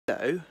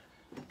Hello,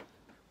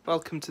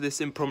 welcome to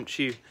this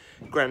impromptu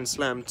Grand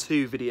Slam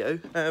 2 video.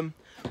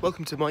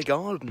 Welcome to my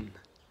garden,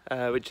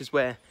 which is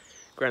where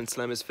Grand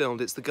Slam is filmed.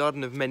 It's the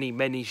garden of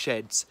many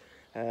sheds.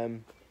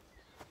 We've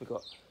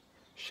got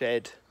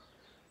shed,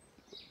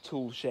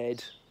 tool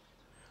shed,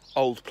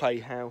 old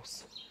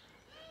playhouse,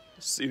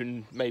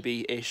 soon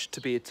maybe-ish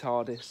to be a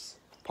TARDIS,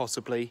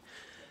 possibly,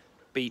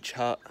 beach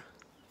hut,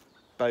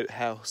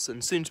 boathouse,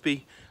 and soon to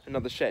be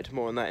another shed.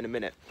 More on that in a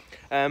minute.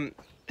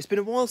 It's been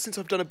a while since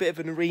I've done a bit of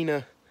an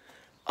arena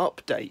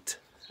update,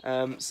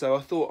 so I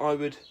thought I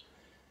would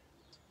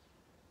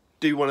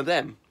do one of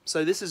them.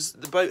 So this is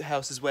the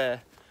boathouse, is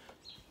where,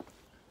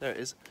 there it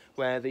is,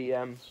 where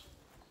the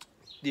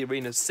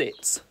arena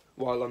sits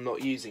while I'm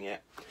not using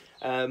it.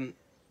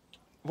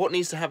 What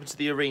needs to happen to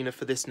the arena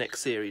for this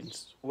next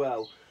series?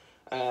 Well,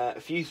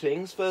 a few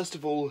things. First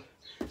of all,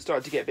 it's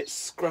started to get a bit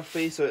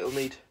scruffy, so it'll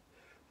need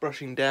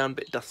brushing down, a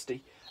bit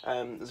dusty.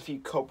 There's a few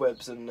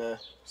cobwebs and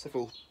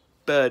several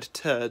bird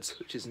turds,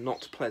 which is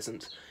not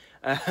pleasant,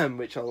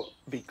 which I'll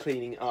be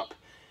cleaning up.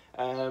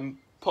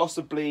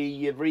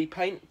 Possibly a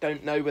repaint,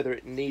 don't know whether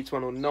it needs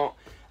one or not.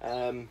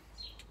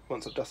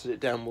 Once I've dusted it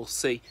down, we'll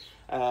see.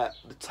 The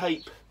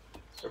tape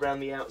around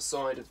the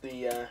outside of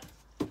the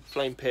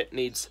flame pit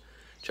needs,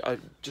 I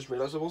just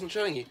realised I wasn't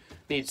showing you,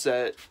 needs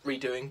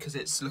redoing because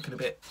it's looking a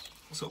bit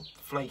sort of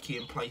flaky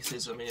in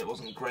places. I mean, it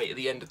wasn't great at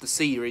the end of the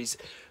series,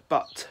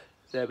 but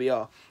there we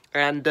are.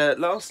 And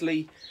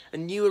lastly, a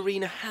new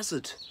arena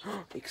hazard.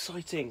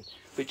 Exciting.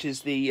 Which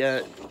is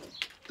it's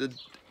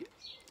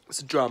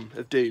a drum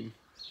of doom.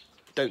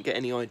 Don't get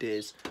any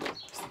ideas.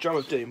 It's the drum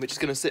of doom, which is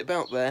going to sit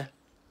about there.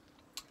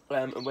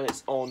 And when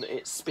it's on,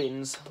 it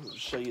spins. I'll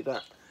show you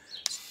that.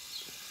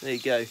 There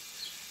you go.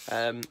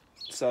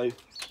 So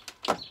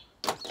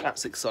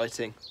that's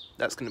exciting.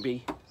 That's going to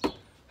be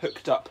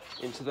hooked up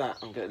into that.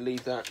 I'm going to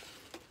leave that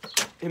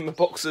in my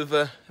box of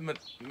in my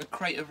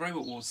crate of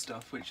Robot Wars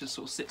stuff, which just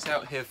sort of sits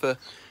out here for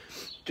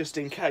just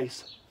in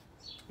case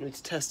I need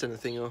to test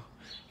anything, or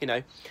you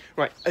know.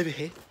 Right, over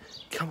here,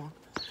 come on,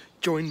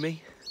 join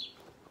me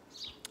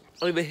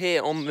over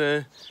here on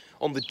the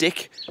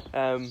dick.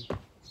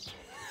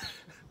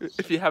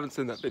 If you haven't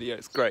seen that video,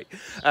 it's great.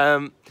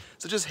 So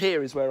just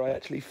here is where I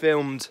actually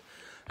filmed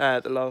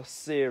the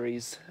last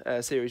series,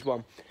 series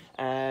 1,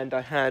 and I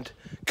had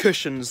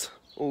cushions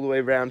all the way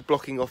around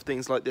blocking off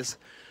things like this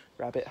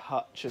rabbit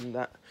hutch and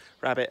that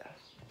rabbit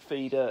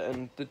feeder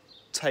and the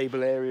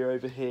table area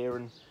over here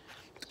and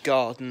the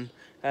garden.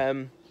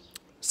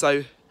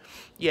 So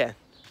yeah,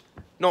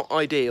 not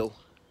ideal.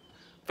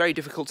 Very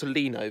difficult to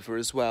lean over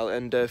as well,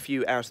 and a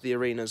few out of the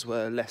arenas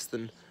were less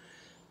than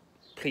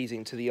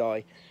pleasing to the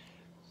eye.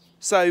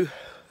 So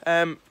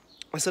I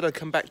said I'd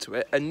come back to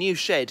it. A new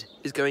shed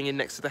is going in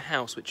next to the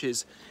house, which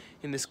is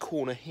in this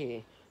corner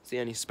here. It's the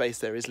only space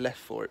there is left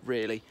for it,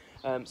 really.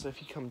 So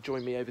if you come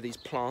join me over these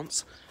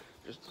plants,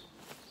 just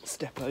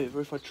step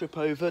over. If I trip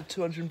over,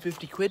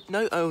 250 quid.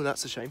 No? Oh,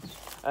 that's a shame.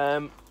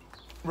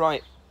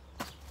 Right.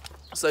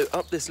 So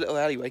up this little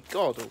alleyway.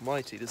 God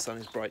almighty, the sun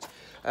is bright.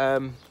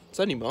 It's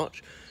only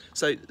March.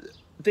 So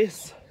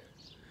this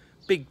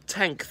big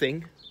tank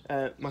thing,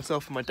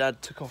 myself and my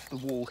dad took off the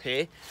wall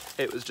here.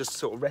 It was just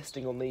sort of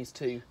resting on these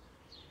two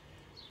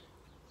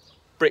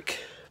brick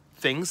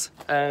things.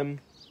 And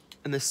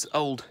this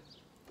old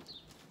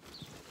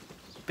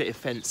bit of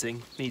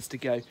fencing needs to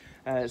go.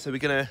 So we're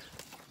going to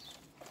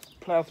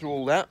plough through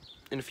all that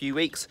in a few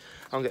weeks.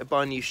 I'm going to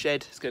buy a new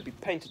shed. It's going to be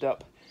painted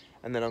up,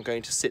 and then I'm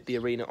going to sit the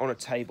arena on a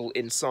table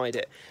inside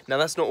it. Now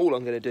that's not all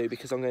I'm going to do,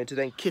 because I'm going to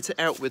then kit it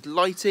out with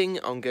lighting.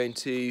 I'm going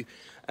to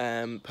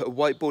put a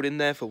whiteboard in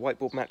there for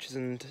whiteboard matches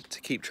and to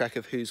keep track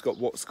of who's got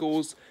what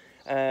scores.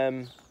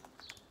 It'd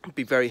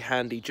be very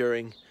handy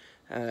during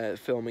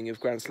filming of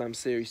Grand Slam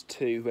Series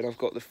 2 when I've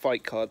got the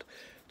fight card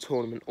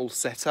tournament all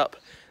set up.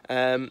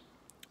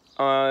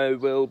 I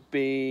will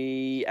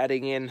be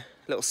adding in a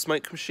little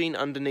smoke machine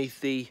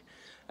underneath the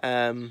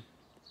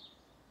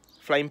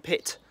flame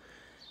pit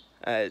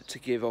to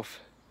give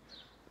off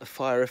a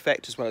fire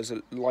effect, as well as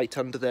a light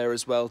under there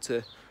as well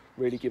to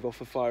really give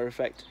off a fire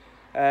effect.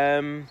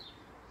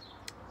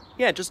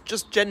 Yeah,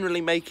 just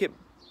generally make it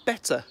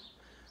better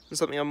and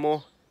something I'm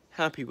more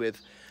happy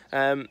with.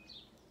 I'm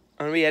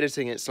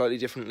re-editing it slightly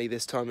differently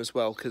this time as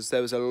well, because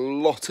there was a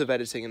lot of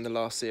editing in the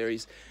last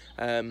series,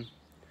 and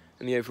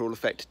the overall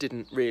effect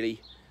didn't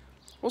really,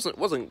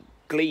 wasn't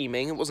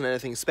gleaming. It wasn't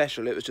anything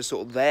special. It was just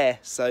sort of there.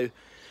 So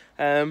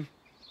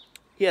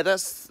yeah,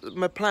 that's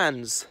my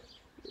plans.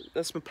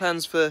 That's my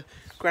plans for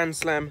Grand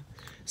Slam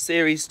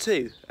Series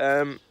 2.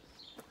 Are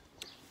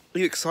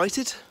you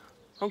excited?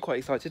 I'm quite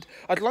excited.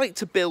 I'd like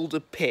to build a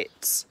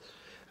pits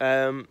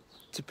to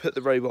put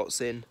the robots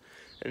in,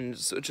 and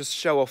sort of just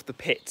show off the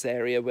pits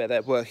area where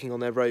they're working on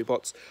their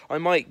robots. I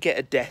might get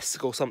a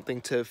desk or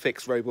something to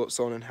fix robots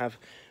on and have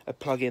a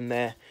plug in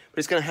there. But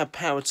it's going to have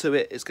power to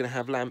it. It's going to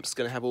have lamps. It's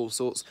going to have all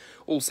sorts,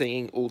 all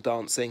singing, all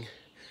dancing.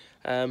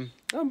 I'm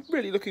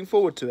really looking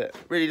forward to it.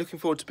 Really looking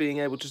forward to being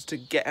able just to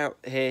get out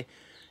here,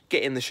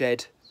 get in the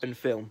shed and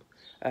film.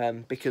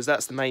 Because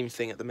that's the main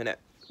thing at the minute.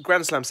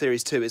 Grand Slam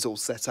Series 2 is all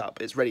set up.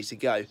 It's ready to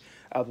go,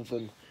 other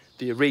than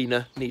the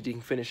arena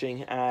needing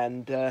finishing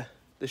and the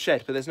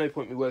shed. But there's no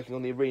point in me working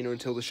on the arena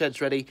until the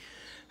shed's ready,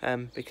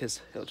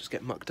 because it'll just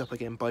get mucked up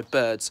again by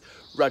birds.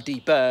 Ruddy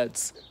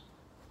birds.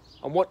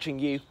 I'm watching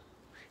you.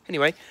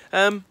 Anyway,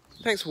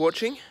 thanks for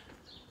watching.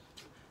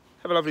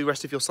 Have a lovely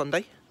rest of your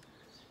Sunday.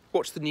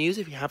 Watch the news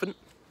if you haven't.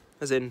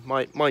 As in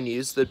my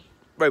news, the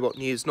robot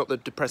news, not the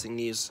depressing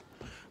news.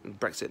 And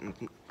Brexit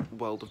and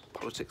world of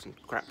politics and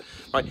crap.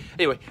 Right,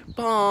 anyway,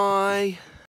 bye.